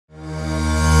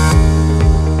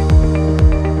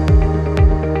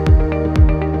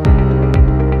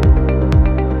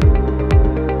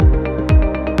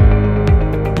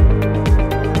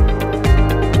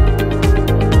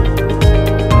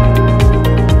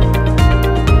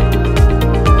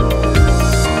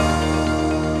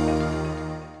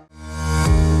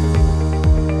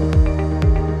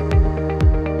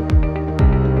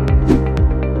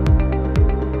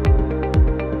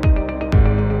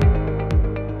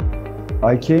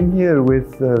I came here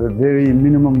with very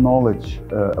minimum knowledge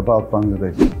about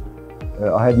Bangladesh.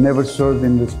 I had never served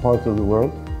in this part of the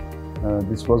world.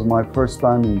 This was my first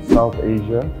time in South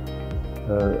Asia.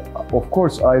 Of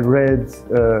course, I read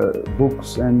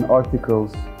books and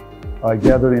articles, I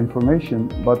gathered information,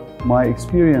 but my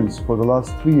experience for the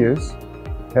last 3 years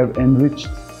have enriched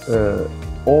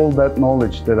all that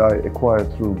knowledge that I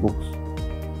acquired through books.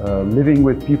 Living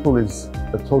with people is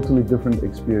a totally different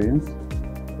experience.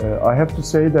 I have to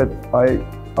say that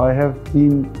I have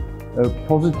been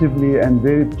positively and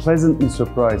very pleasantly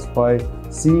surprised by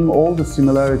seeing all the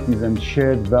similarities and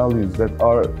shared values that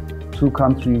our two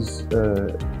countries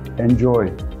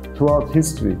enjoy throughout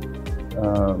history.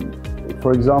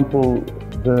 For example,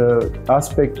 the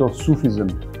aspect of Sufism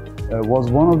was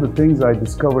one of the things I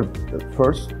discovered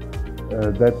first.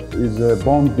 That is a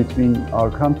bond between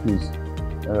our countries.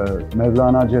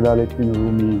 Mevlana Celaleddin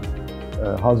Rumi,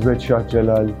 Hazret Shah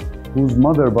Celal, whose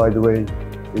mother, by the way,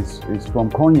 is from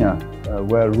Konya,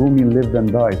 where Rumi lived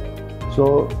and died.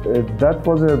 So that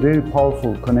was a very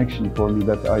powerful connection for me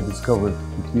that I discovered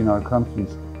between our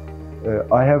countries.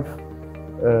 I have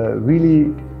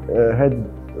really had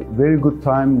a very good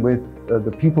time with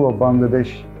the people of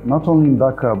Bangladesh, not only in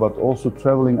Dhaka, but also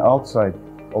traveling outside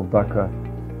of Dhaka.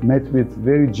 Met with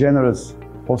very generous,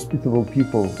 hospitable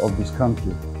people of this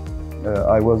country.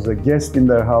 I was a guest in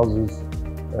their houses.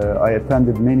 I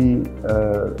attended many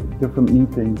different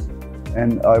meetings,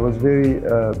 and I was very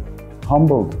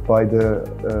humbled by the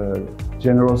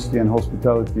generosity and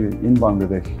hospitality in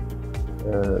Bangladesh.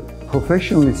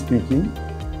 Professionally speaking,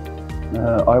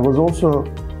 I was also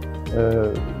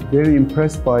very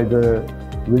impressed by the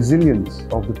resilience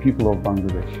of the people of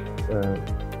Bangladesh.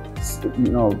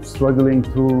 Struggling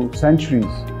through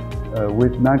centuries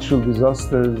with natural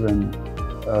disasters and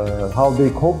how they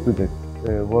cope with it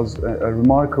was a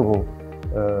remarkable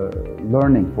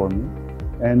learning for me.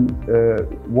 And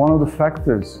one of the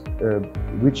factors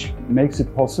which makes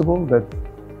it possible that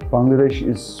Bangladesh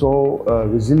is so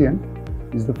resilient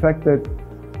is the fact that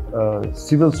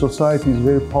civil society is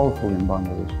very powerful in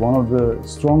Bangladesh. One of the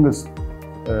strongest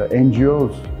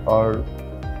NGOs are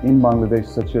in Bangladesh,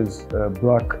 such as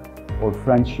BRAC or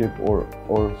Friendship or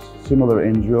similar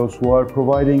NGOs who are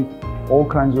providing all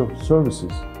kinds of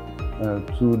services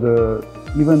to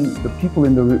even the people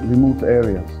in the remote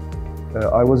areas.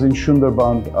 I was in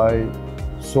Shundarband. I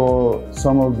saw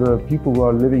some of the people who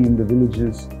are living in the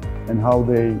villages and how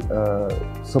they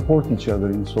support each other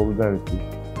in solidarity.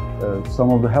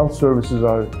 Some of the health services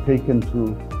are taken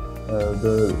to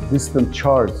the distant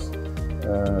charts,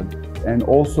 and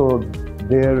also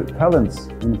their talents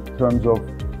in terms of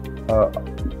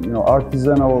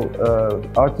artisanal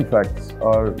artifacts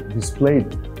are displayed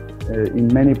in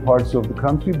many parts of the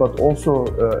country, but also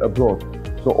abroad.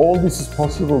 So all this is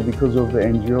possible because of the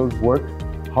NGO's work,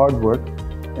 hard work,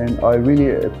 and I really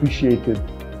appreciated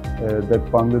that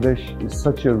Bangladesh is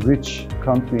such a rich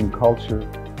country in culture,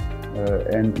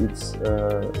 and it's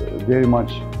very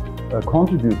much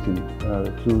contributing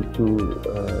to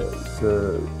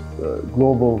the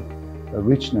global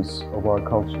richness of our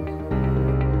culture.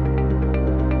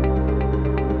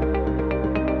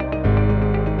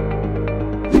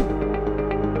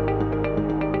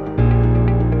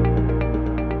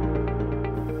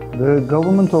 The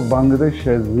government of Bangladesh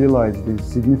has realized the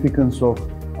significance of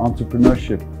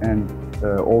entrepreneurship and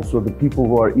also the people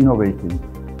who are innovating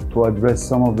to address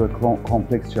some of the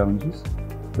complex challenges,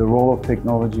 the role of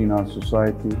technology in our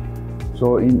society.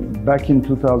 So back in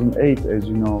 2008, as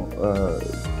you know,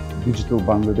 Digital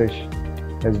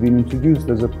Bangladesh has been introduced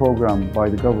as a program by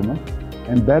the government,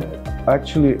 and that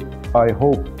actually, I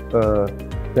hope,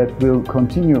 that will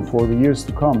continue for the years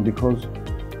to come, because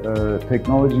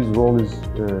technology's role is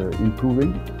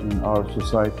improving in our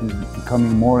society,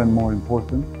 becoming more and more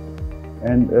important.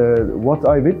 And what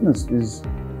I witnessed is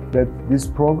that this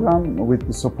program, with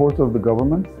the support of the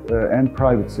government and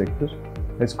private sector,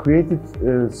 has created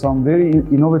some very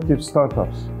innovative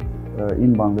startups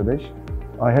in Bangladesh.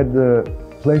 I had the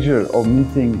pleasure of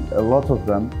meeting a lot of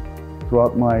them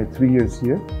throughout my 3 years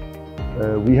here.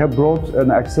 We have brought an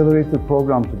accelerator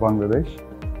program to Bangladesh,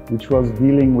 which was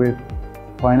dealing with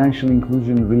financial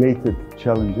inclusion related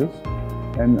challenges,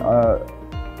 and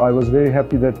I was very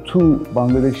happy that 2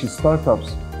 Bangladeshi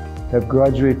startups have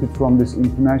graduated from this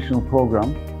international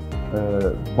program,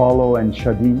 Balo and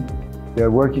Shadeen. They are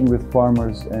working with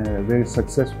farmers very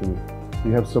successfully.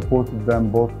 We have supported them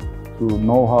both through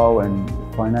know-how and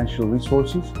financial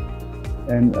resources,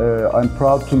 and I'm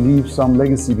proud to leave some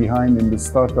legacy behind in the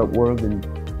startup world in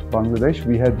Bangladesh.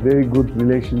 We had very good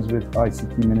relations with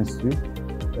ICT Ministry,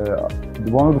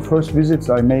 One of the first visits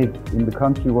I made in the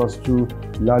country was to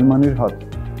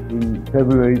Lalmanirhat in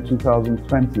February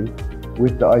 2020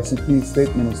 with the ICT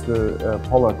State Minister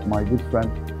Polak, my good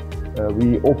friend.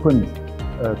 We opened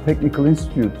a technical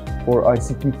institute for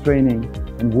ICT training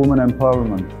and women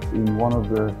empowerment in one of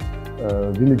the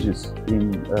villages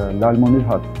in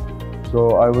Lalmanirhat.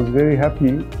 So I was very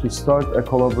happy to start a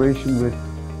collaboration with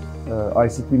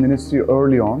ICT Ministry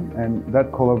early on, and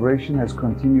that collaboration has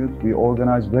continued. We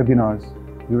organized webinars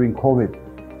during COVID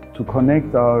to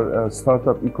connect our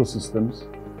startup ecosystems,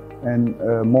 and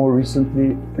more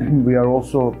recently we are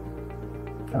also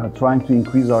trying to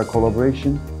increase our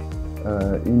collaboration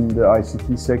in the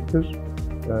ICT sector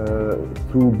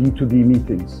through B2B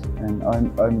meetings, and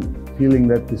I'm feeling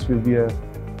that this will be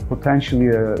potentially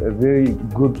a very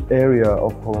good area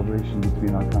of collaboration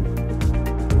between our countries.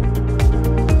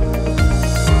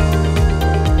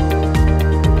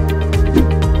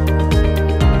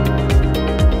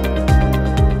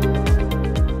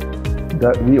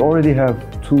 We already have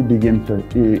two big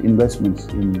investments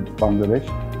in Bangladesh.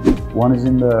 One is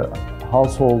in the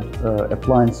household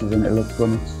appliances and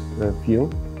electronics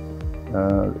field.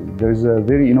 There's a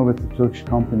very innovative Turkish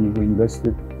company who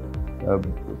invested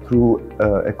through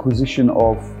acquisition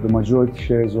of the majority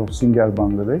shares of Singer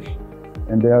Bangladesh,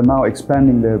 and they are now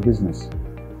expanding their business.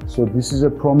 So this is a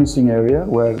promising area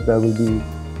where there will be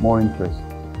more interest.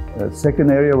 Second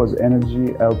area was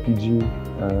energy, LPG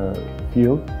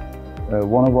field.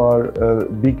 One of our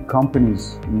big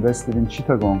companies invested in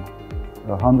Chittagong,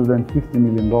 $150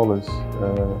 million.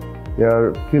 They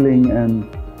are filling and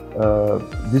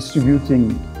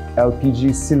distributing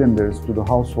LPG cylinders to the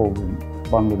households in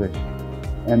Bangladesh.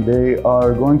 And they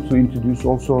are going to introduce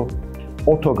also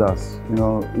autogas. You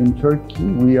know, in Turkey,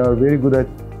 we are very good at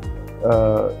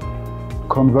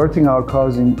converting our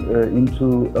cars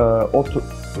into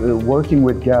working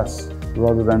with gas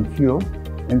rather than fuel.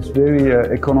 And it's very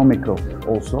economical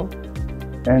also.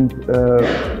 And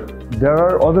there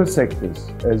are other sectors,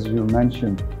 as you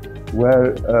mentioned,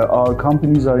 where our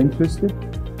companies are interested.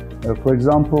 For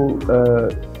example,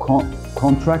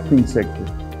 contracting sector,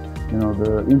 you know,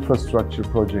 the infrastructure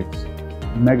projects,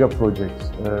 mega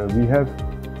projects. We have,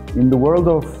 in the world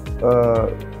of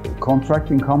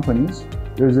contracting companies,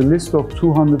 there's a list of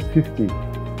 250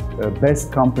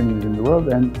 best companies in the world,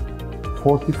 and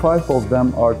 45 of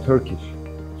them are Turkish.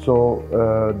 So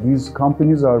these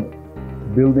companies are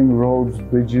building roads,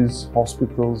 bridges,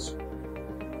 hospitals,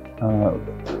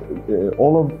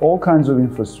 all kinds of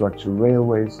infrastructure,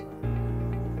 railways,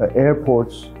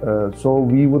 airports. So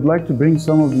we would like to bring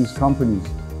some of these companies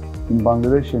in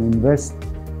Bangladesh and invest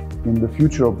in the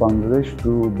future of Bangladesh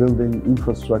through building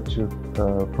infrastructure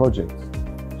projects.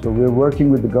 So we're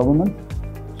working with the government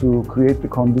to create the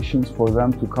conditions for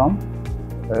them to come.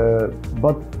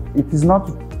 But it is not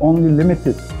only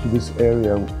limited to this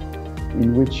area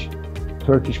in which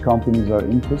Turkish companies are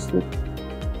interested.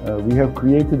 We have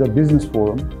created a business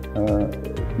forum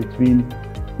between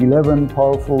 11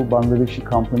 powerful Bangladeshi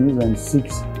companies and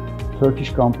 6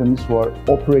 Turkish companies who are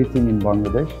operating in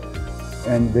Bangladesh,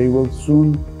 and they will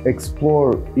soon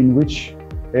explore in which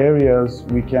areas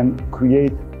we can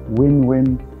create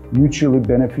win-win, mutually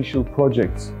beneficial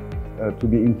projects to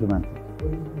be implemented.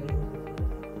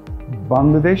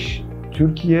 Bangladesh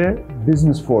Turkiye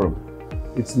Business Forum.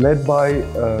 It's led by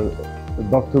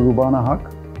Dr. Rubana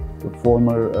Haq, the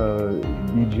former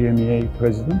BGMEA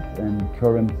president and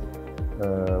current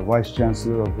Vice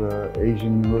Chancellor of the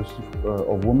Asian University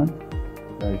of Women.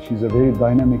 She's a very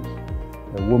dynamic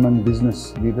woman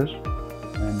business leader,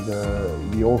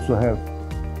 and we also have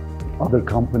other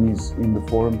companies in the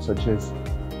forum such as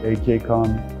AK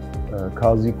Khan,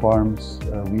 Kazi Farms,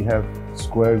 we have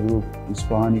Square Group,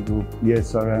 Isfahani Group,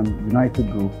 ESRM,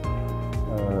 United Group,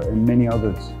 and many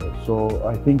others. So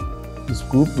I think this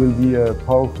group will be a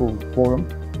powerful forum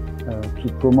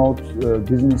to promote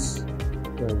business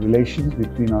relations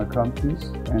between our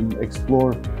countries and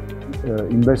explore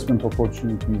investment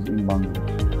opportunities in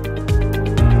Bangladesh.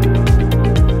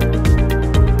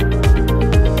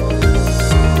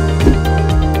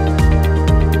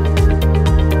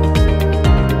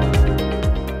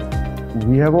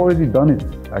 We have already done it,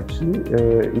 actually.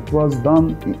 It was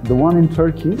done, the one in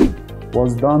Turkey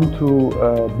was done through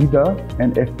BIDA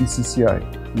and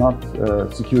FBCCI, not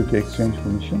Security Exchange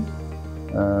Commission.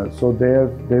 So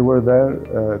they were there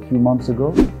a few months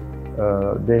ago.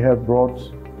 They have brought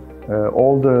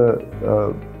all the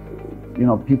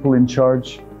people in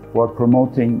charge who are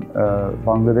promoting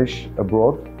Bangladesh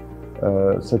abroad,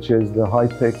 such as the High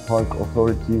Tech Park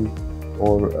Authority,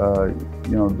 or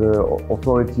the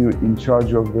authority in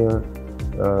charge of the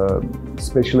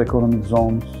special economic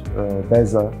zones,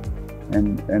 BESA,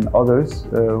 and others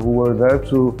who were there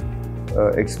to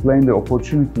explain the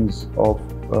opportunities of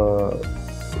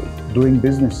doing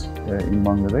business in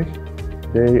Bangladesh.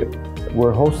 They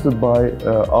were hosted by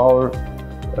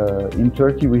in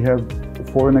Turkey we have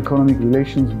Foreign Economic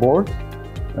Relations Board,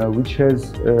 which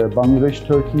has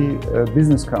Bangladesh-Turkey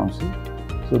Business Council.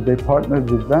 So they partnered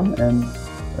with them and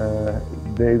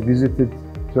they visited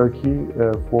Turkey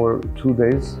for 2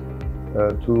 days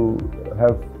to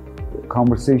have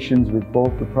conversations with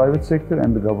both the private sector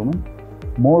and the government.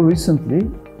 More recently,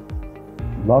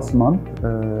 last month,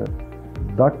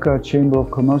 Dhaka Chamber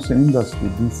of Commerce and Industry,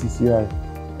 DCCI,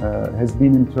 has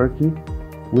been in Turkey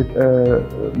with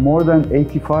more than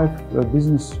 85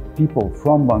 business people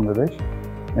from Bangladesh,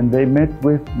 and they met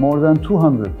with more than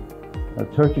 200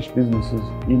 Turkish businesses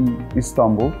in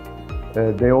Istanbul.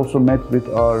 They also met with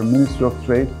our Ministry of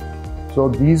Trade. So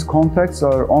these contacts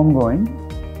are ongoing,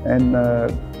 and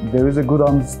there is a good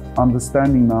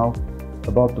understanding now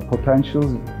about the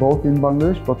potentials both in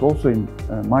Bangladesh but also in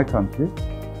my country.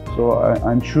 So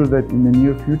I'm sure that in the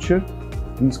near future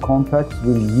these contacts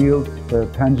will yield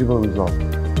tangible results.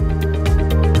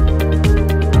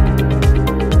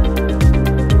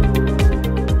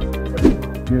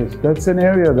 Yes, that's an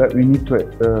area that we need to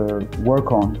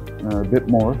work on a bit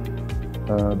more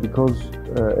because,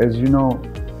 as you know,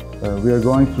 we are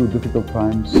going through difficult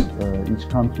times. Each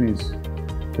country is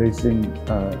facing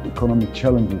economic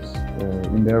challenges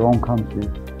in their own country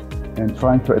and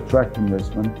trying to attract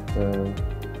investment.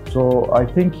 So I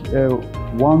think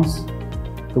once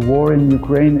the war in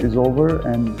Ukraine is over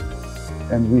and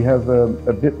we have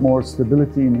a bit more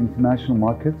stability in international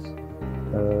markets,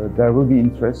 there will be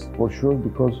interest for sure,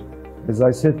 because as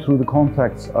I said, through the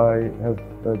contacts I have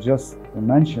just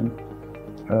mentioned,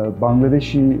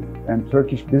 Bangladeshi and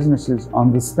Turkish businesses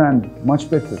understand much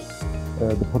better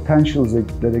the potentials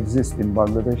that exist in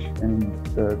Bangladesh and in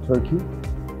Turkey.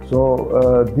 So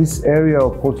this area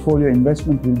of portfolio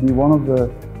investment will be one of the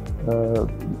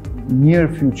near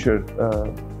future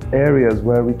areas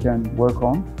where we can work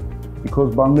on,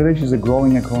 because Bangladesh is a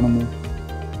growing economy.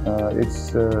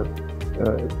 It's a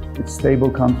stable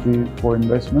country for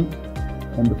investment,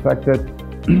 and the fact that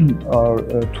our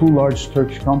two large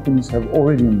Turkish companies have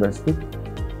already invested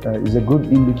is a good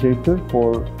indicator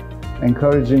for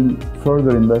encouraging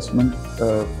further investment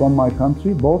from my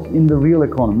country, both in the real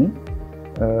economy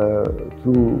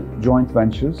through joint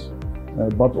ventures,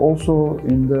 but also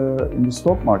in the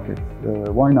stock market.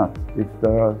 Why not? If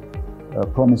there are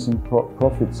promising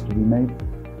profits to be made,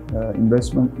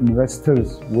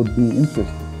 investors would be interested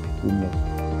to invest.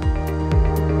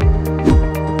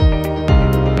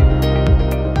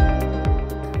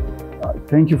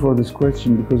 Thank you for this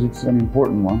question, because it's an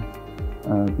important one.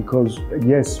 Because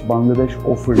yes, Bangladesh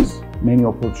offers many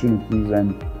opportunities,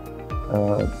 and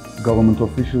government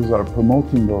officials are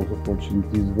promoting those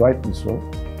opportunities, rightly so.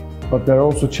 But there are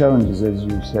also challenges, as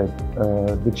you said.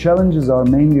 The challenges are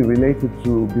mainly related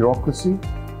to bureaucracy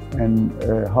and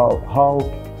how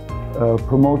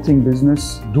promoting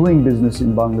business, doing business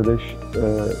in Bangladesh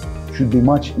should be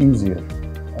much easier.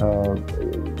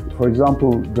 For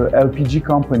example, the LPG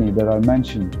company that I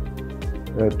mentioned,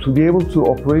 to be able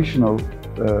to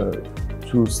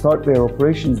start their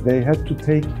operations, they had to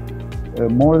take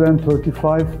more than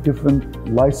 35 different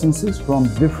licenses from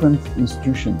different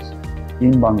institutions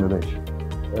in Bangladesh.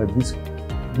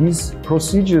 These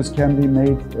procedures can be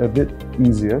made a bit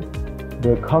easier.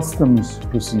 The customs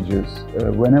procedures,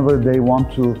 whenever they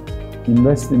want to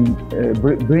invest in,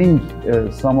 bring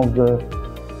some of the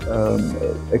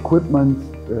equipment,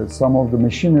 some of the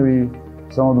machinery,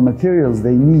 some of the materials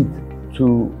they need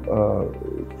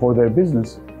for their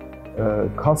business,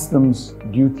 customs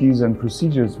duties and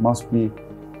procedures must be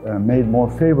made more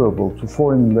favorable to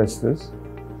foreign investors.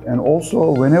 And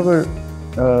also, whenever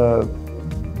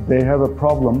they have a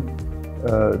problem,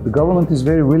 the government is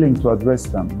very willing to address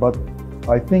them. But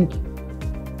I think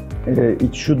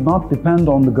it should not depend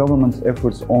on the government's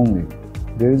efforts only.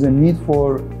 There is a need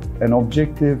for an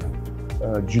objective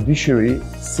judiciary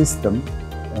system,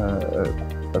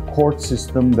 a court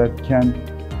system that can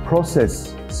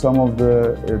process some of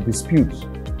the disputes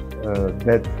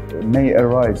that may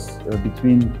arise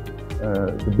between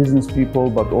the business people,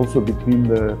 but also between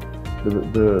the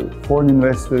foreign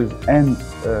investors and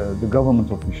the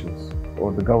government officials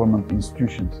or the government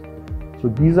institutions. So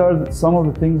these are some of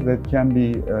the things that can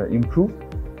be improved.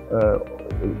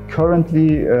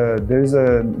 Currently, there is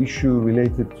an issue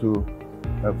related to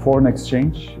foreign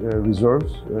exchange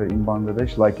reserves in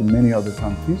Bangladesh, like in many other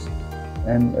countries.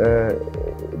 And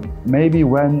maybe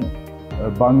when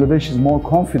Bangladesh is more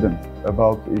confident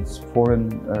about its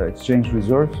foreign exchange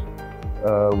reserves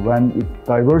when it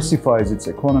diversifies its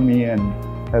economy and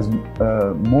has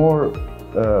more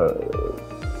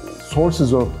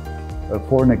sources of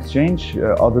foreign exchange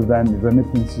other than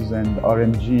remittances and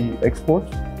RMG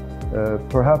exports.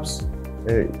 Perhaps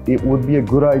it would be a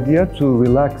good idea to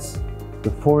relax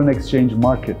the foreign exchange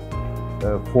market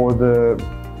for the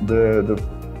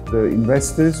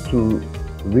investors to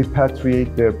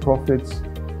repatriate their profits,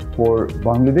 for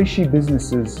Bangladeshi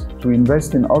businesses to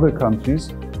invest in other countries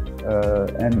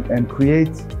and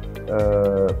create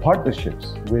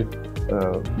partnerships with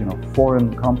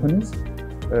foreign companies.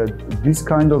 This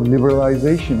kind of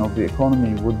liberalization of the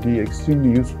economy would be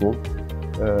extremely useful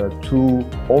to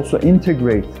also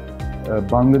integrate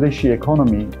Bangladeshi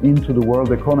economy into the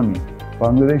world economy.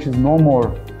 Bangladesh is no more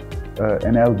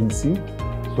an LDC,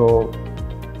 so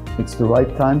it's the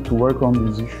right time to work on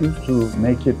these issues to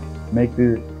make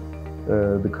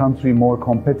the country more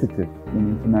competitive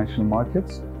in international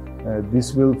markets.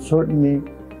 This will certainly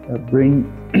bring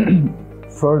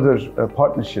further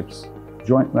partnerships,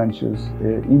 joint ventures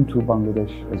into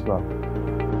Bangladesh as well.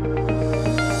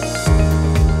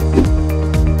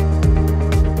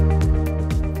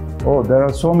 Oh, there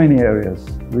are so many areas,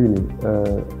 really.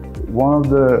 One of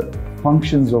the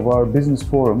functions of our business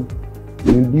forum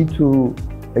will be to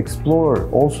explore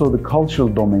also the cultural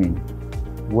domain,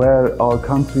 where our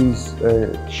countries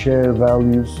share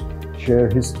values, share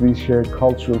history, share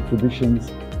cultural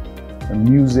traditions,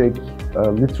 music,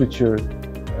 literature,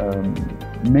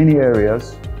 many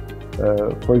areas.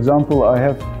 For example, I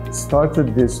have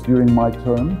started this during my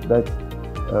term, that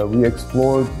we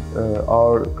explored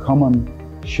our common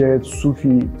shared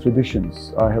Sufi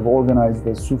traditions. I have organized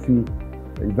a Sufi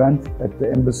event at the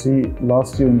embassy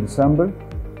last year in December.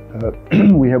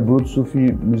 We have brought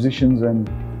Sufi musicians and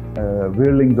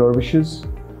whirling dervishes.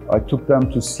 I took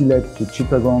them to Silet, to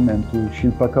Chittagong and to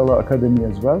Shilpakala Academy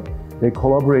as well. They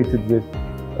collaborated with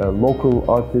local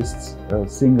artists,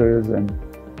 singers and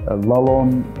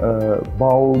lalon,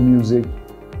 baul music,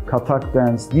 Kathak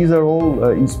dance. These are all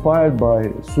inspired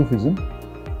by Sufism.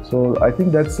 So I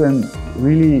think that's a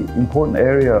really important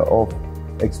area of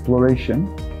exploration.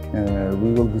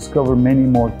 We will discover many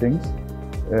more things.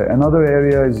 Another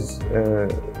area is,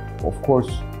 of course,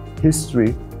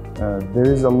 history.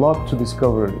 There is a lot to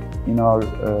discover in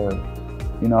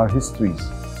our histories,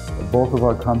 both of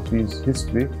our countries'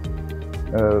 history.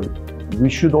 We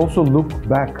should also look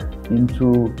back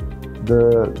into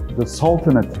the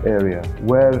Sultanate area,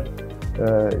 where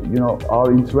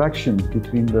our interactions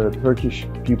between the Turkish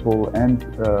people and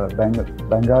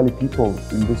Bengali people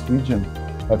in this region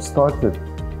have started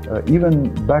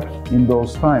even back in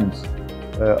those times.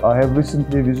 I have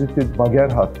recently visited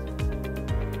Bagerhat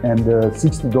and the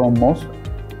 60 Dome Mosque,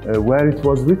 where it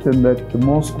was written that the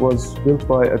mosque was built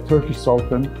by a Turkish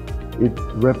Sultan. It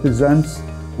represents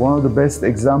one of the best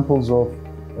examples of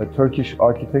Turkish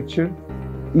architecture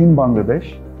in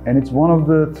Bangladesh, and it's one of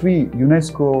the 3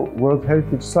 UNESCO World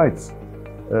Heritage Sites.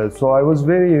 So I was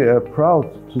very proud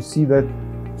to see that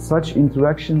such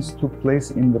interactions took place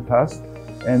in the past,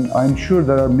 and I'm sure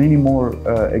there are many more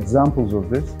examples of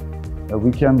this.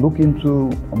 We can look into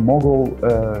Mughal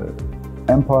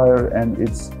Empire and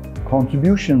its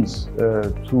contributions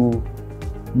to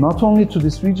not only to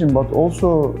this region but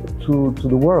also to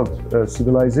the world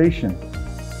civilization.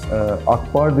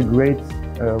 Akbar the Great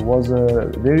was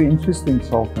a very interesting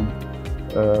sultan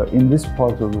in this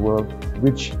part of the world,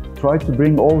 which tried to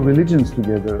bring all religions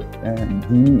together, and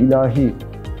Dini Ilahi,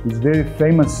 his very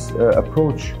famous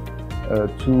approach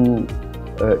to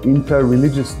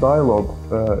inter-religious dialogue,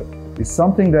 is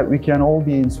something that we can all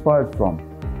be inspired from.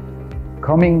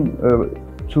 Coming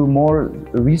to more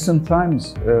recent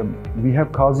times, we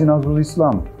have Qazi Nazrul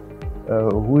Islam,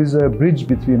 who is a bridge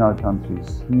between our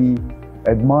countries. He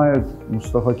admired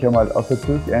Mustafa Kemal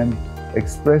Atatürk and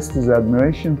expressed his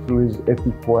admiration through his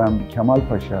epic poem Kemal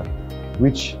Pasha,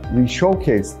 which we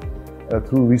showcased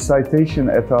through recitation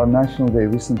at our National Day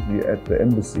recently at the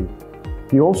embassy.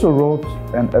 He also wrote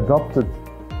and adapted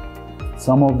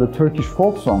some of the Turkish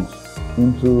folk songs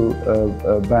into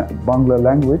Bangla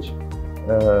language.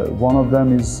 One of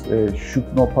them is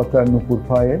Shukno Pater Nupur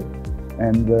Paye,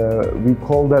 and we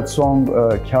call that song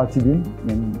Katibin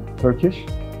in Turkish.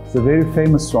 It's a very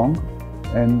famous song,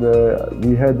 and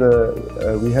we had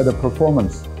a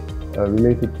performance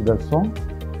related to that song.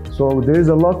 So there is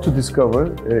a lot to discover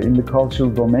in the cultural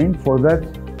domain. For that,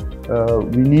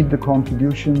 we need the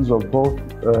contributions of both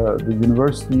the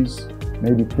universities,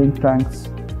 maybe think tanks.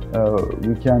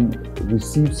 We can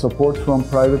receive support from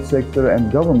private sector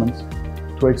and governments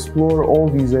to explore all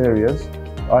these areas.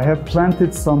 I have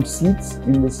planted some seeds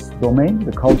in this domain,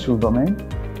 the cultural domain,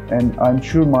 and I'm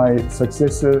sure my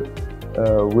successor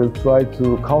will try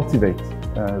to cultivate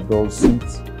those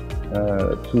seeds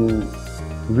to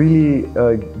really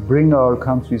bring our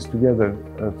countries together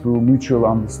through mutual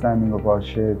understanding of our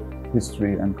shared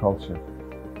history and culture.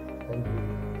 Thank you.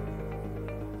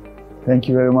 Thank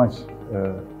you very much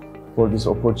for this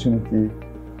opportunity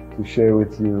to share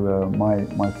with you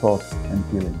my thoughts and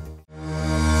feelings.